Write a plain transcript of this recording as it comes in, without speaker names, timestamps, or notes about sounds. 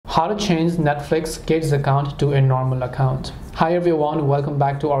How to change Netflix Kids account to a normal account. Hi everyone, welcome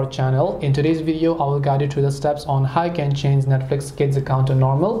back to our channel. In today's video, I will guide you through the steps on how you can change Netflix Kids account to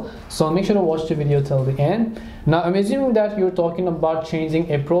normal. So make sure to watch the video till the end. Now I'm assuming that you're talking about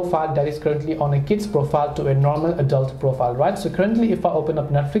changing a profile that is currently on a kid's profile to a normal adult profile, right? So currently if I open up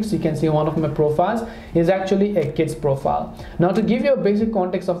Netflix, you can see one of my profiles is actually a kid's profile. Now to give you a basic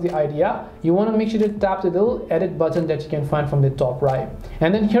context of the idea, you want to make sure to tap the little edit button that you can find from the top right.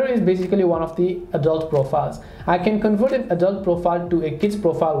 And then here is basically one of the adult profiles. I can convert an adult profile to a kid's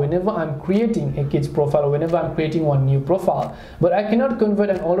profile whenever I'm creating a kid's profile or whenever I'm creating one new profile, but I cannot convert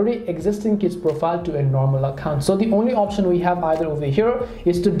an already existing kid's profile to a normal account. So the only option we have either over here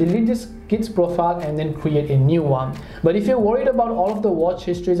is to delete this kid's profile and then create a new one. But if you're worried about all of the watch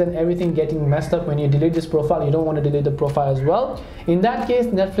histories and everything getting messed up when you delete this profile, you don't want to delete the profile as well, in that case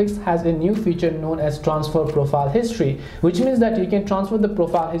Netflix has a new feature known as transfer profile history, which means that you can transfer the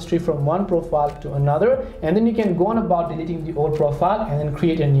profile history from one profile to another, and then you can go on about deleting the old profile and then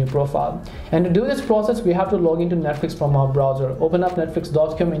create a new profile. And to do this process, we have to log into Netflix from our browser. Open up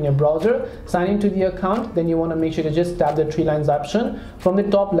netflix.com in your browser, sign into the account, then you want to make sure to just tap the three lines option from the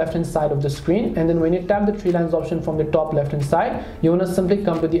top left hand side of the screen, and then when you tap the three lines option from the top left hand side, you want to simply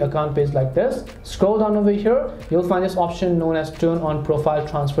come to the account page like this. Scroll down over here, you'll find this option known as turn on profile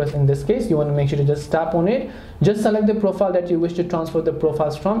transfers. In this case, you want to make sure to just tap on it. Just select the profile that you wish to transfer the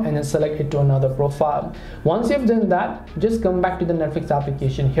profiles from and then select it to another profile. Once you've done that, just come back to the Netflix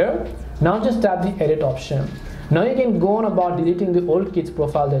application here. Now just tap the edit option. Now you can go on about deleting the old kids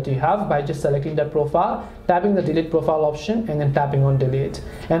profile that you have by just selecting that profile, tapping the delete profile option and then tapping on delete.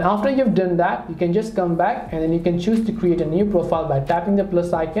 And after you've done that, you can just come back and then you can choose to create a new profile by tapping the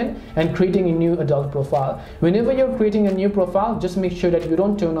plus icon and creating a new adult profile. Whenever you're creating a new profile, just make sure that you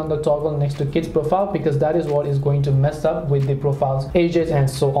don't turn on the toggle next to kids profile, because that is what is going to mess up with the profiles, ages and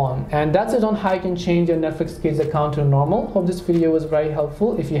so on. And that's it on how you can change your Netflix Kids account to normal. Hope this video was very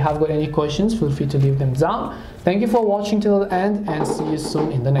helpful. If you have got any questions, feel free to leave them down. Thank you for watching till the end and see you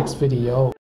soon in the next video.